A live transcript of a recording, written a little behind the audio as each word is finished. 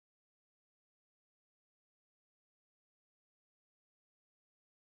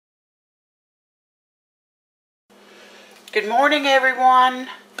Good morning, everyone.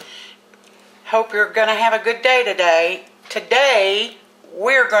 Hope you're going to have a good day today. Today,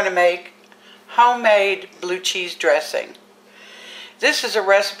 we're going to make homemade blue cheese dressing. This is a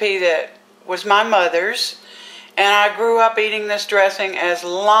recipe that was my mother's, and I grew up eating this dressing as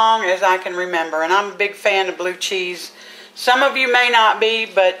long as I can remember, and I'm a big fan of blue cheese. Some of you may not be,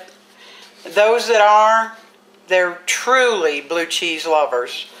 but those that are, they're truly blue cheese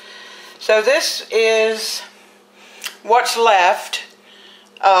lovers. So this is what's left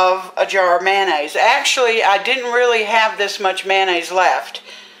of a jar of mayonnaise. Actually, I didn't really have this much mayonnaise left.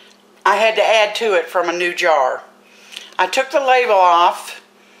 I had to add to it from a new jar. I took the label off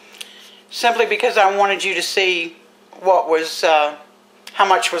simply because I wanted you to see what was, how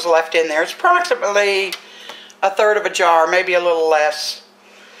much was left in there. It's approximately a third of a jar, maybe a little less.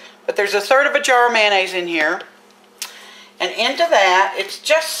 But there's a third of a jar of mayonnaise in here. And into that, it's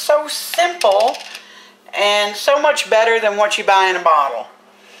just so simple and so much better than what you buy in a bottle.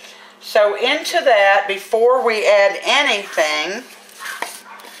 So into that, before we add anything,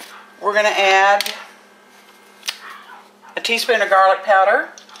 we're going to add a teaspoon of garlic powder.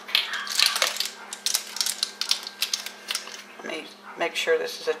 Let me make sure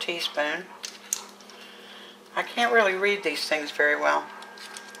this is a teaspoon. I can't really read these things very well.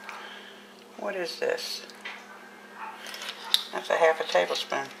 What is this? That's a half a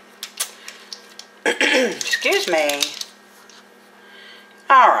tablespoon. Excuse me.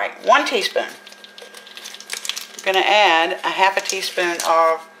 Alright, 1 teaspoon. I'm going to add a half a teaspoon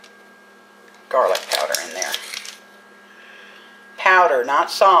of garlic powder in there. Powder, not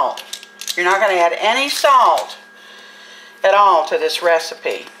salt. You're not going to add any salt at all to this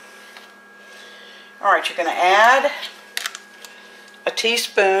recipe. Alright, you're going to add a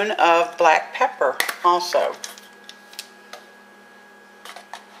teaspoon of black pepper also.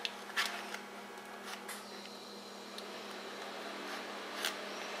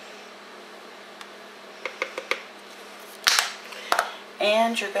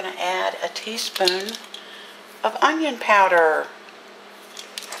 And you're going to add a teaspoon of onion powder.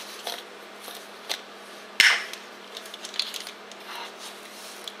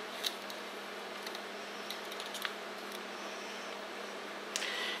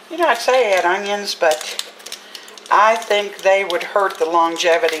 You know, I'd say add onions, but I think they would hurt the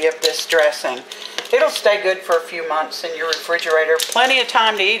longevity of this dressing. It'll stay good for a few months in your refrigerator. Plenty of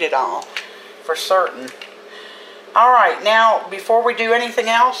time to eat it all, for certain. Alright, now before we do anything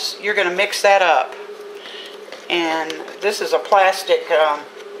else, you're going to mix that up. And this is a plastic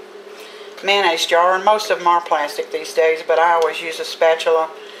mayonnaise jar, and most of them are plastic these days, but I always use a spatula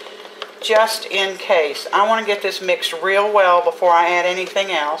just in case. I want to get this mixed real well before I add anything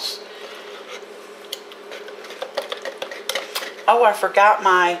else. Oh, I forgot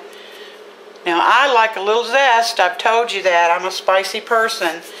my... Now, I like a little zest. I've told you that. I'm a spicy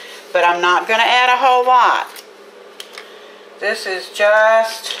person, but I'm not going to add a whole lot. This is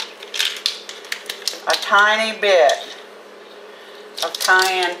just a tiny bit of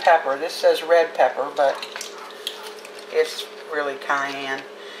cayenne pepper. This says red pepper, but it's really cayenne.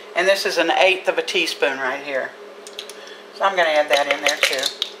 And this is 1/8 of a teaspoon right here. So I'm going to add that in there too.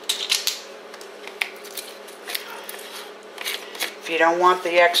 If you don't want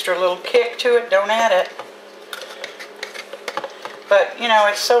the extra little kick to it, don't add it. But, you know,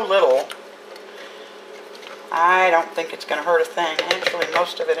 it's so little. I don't think it's going to hurt a thing. Actually,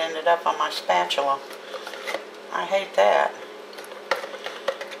 most of it ended up on my spatula. I hate that.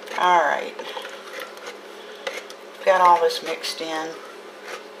 Alright. Got all this mixed in.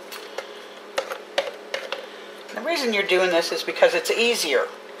 The reason you're doing this is because it's easier.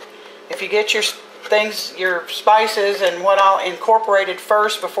 If you get your things, your spices and what all incorporated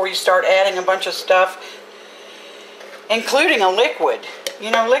first before you start adding a bunch of stuff, including a liquid.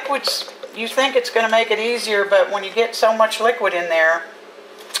 You know, liquids... You think it's going to make it easier, but when you get so much liquid in there,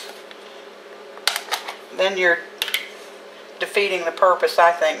 then you're defeating the purpose,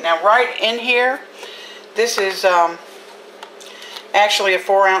 I think. Now, right in here, this is actually a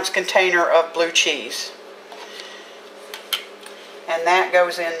 4-ounce container of blue cheese. And that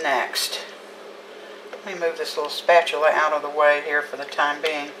goes in next. Let me move this little spatula out of the way here for the time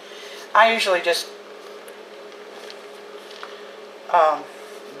being. I usually just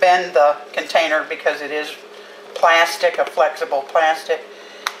bend the container because it is plastic, a flexible plastic,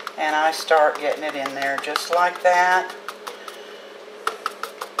 and I start getting it in there just like that.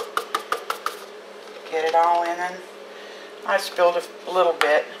 Get it all in, and I spilled a little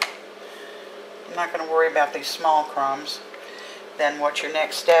bit. I'm not going to worry about these small crumbs. Then what's your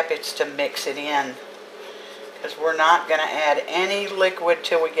next step? It's to mix it in, because we're not going to add any liquid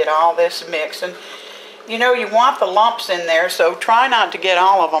till we get all this mixed. And You know, you want the lumps in there, so try not to get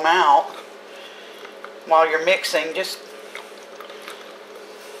all of them out while you're mixing. Just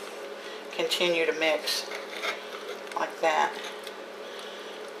continue to mix like that.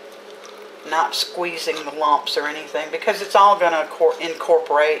 Not squeezing the lumps or anything, because it's all going to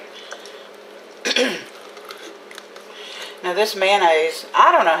incorporate. Now this mayonnaise,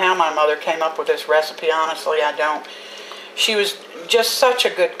 I don't know how my mother came up with this recipe, honestly, I don't. She was just such a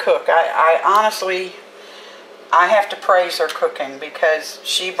good cook. I honestly, I have to praise her cooking, because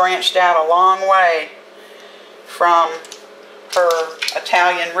she branched out a long way from her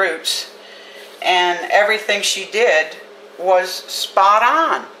Italian roots, and everything she did was spot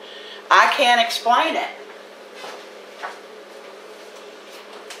on. I can't explain it.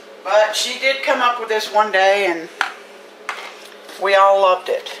 But she did come up with this one day, and we all loved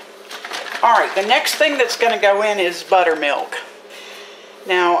it. Alright, the next thing that's going to go in is buttermilk.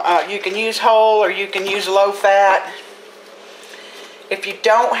 Now, you can use whole or you can use low fat. If you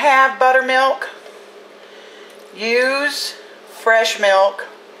don't have buttermilk, use fresh milk.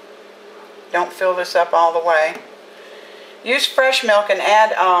 Don't fill this up all the way. Use fresh milk and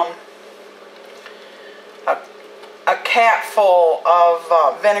add a capful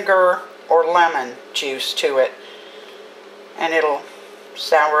of vinegar or lemon juice to it, and it'll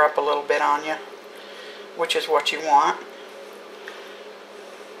sour up a little bit on you, which is what you want.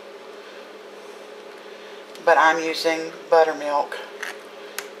 But I'm using buttermilk.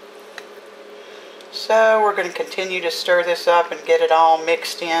 So we're going to continue to stir this up and get it all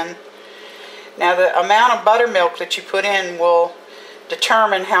mixed in. Now the amount of buttermilk that you put in will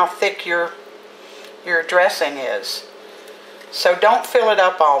determine how thick your dressing is. So don't fill it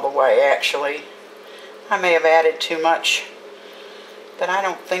up all the way, actually. I may have added too much, but I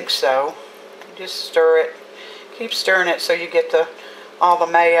don't think so. Just stir it. Keep stirring it so you get all the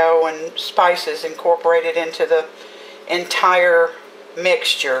mayo and spices incorporated into the entire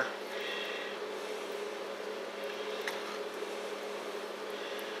mixture.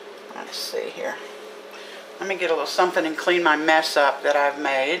 Let's see here. Let me get a little something and clean my mess up that I've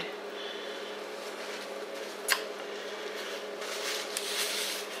made.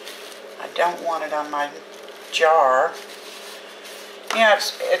 I don't want it on my jar. You know,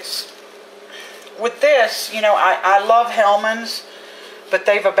 it's with this, you know, I love Hellmann's, but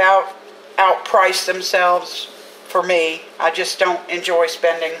they've about outpriced themselves for me. I just don't enjoy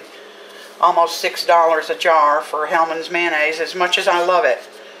spending almost $6 a jar for Hellmann's mayonnaise, as much as I love it.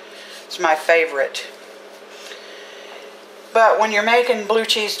 It's my favorite. But when you're making blue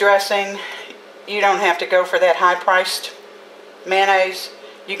cheese dressing, you don't have to go for that high-priced mayonnaise.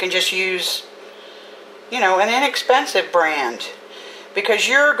 You can just use, you know, an inexpensive brand, because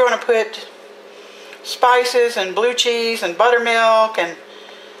you're going to put spices and blue cheese and buttermilk and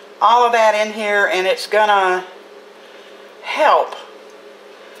all of that in here, and it's going to help.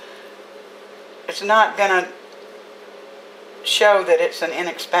 It's not going to show that it's an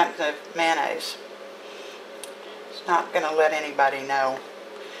inexpensive mayonnaise. It's not going to let anybody know.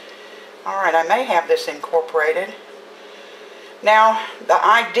 Alright, I may have this incorporated. Now, the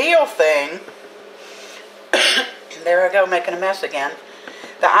ideal thing, there I go making a mess again.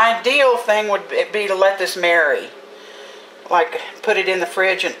 The ideal thing would be to let this marry. Like, put it in the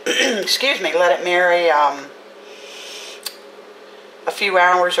fridge and, excuse me, let it marry a few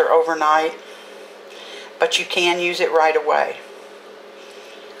hours or overnight. But you can use it right away.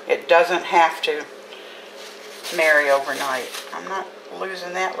 It doesn't have to marry overnight. I'm not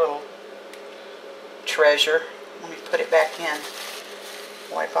losing that little treasure. Let me put it back in.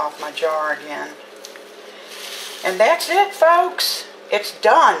 Wipe off my jar again. And that's it, folks. It's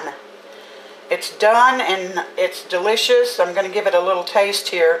done. It's done and it's delicious. I'm going to give it a little taste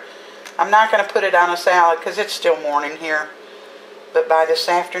here. I'm not going to put it on a salad because it's still morning here. But by this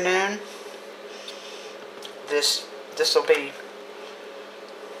afternoon, this will be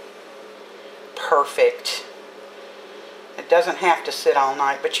perfect. It doesn't have to sit all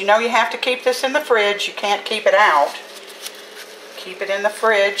night, but you know you have to keep this in the fridge. You can't keep it out. Keep it in the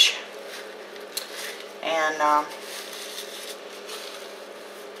fridge, and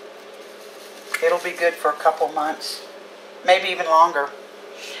it'll be good for a couple months, maybe even longer.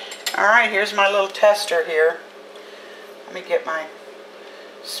 Alright, here's my little tester here. Let me get my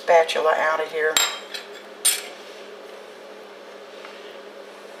spatula out of here.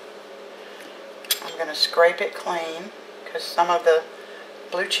 I'm going to scrape it clean because some of the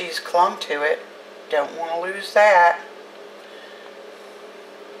blue cheese clung to it. Don't want to lose that.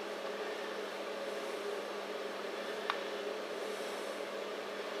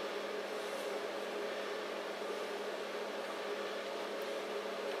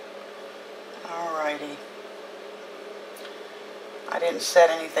 Alrighty. I didn't set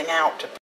anything out to